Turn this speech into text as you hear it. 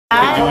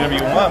can do whatever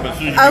you want, but as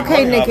soon as you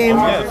Okay, get Nikki, money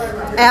off,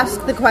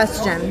 ask the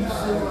question.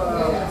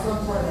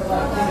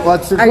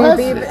 What's the Are you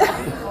question?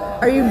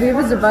 Are you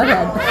Beavis or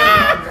Butthead?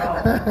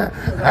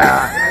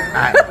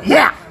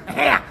 Yeah.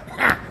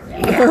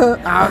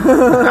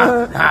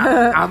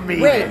 I'm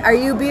Beavis. Wait, are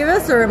you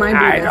Beavis or am I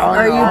Beavis? I don't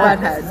Are you know.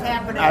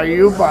 Butthead? Are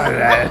you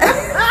Butthead?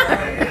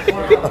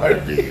 Or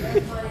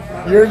Beavis?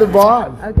 You're the boss.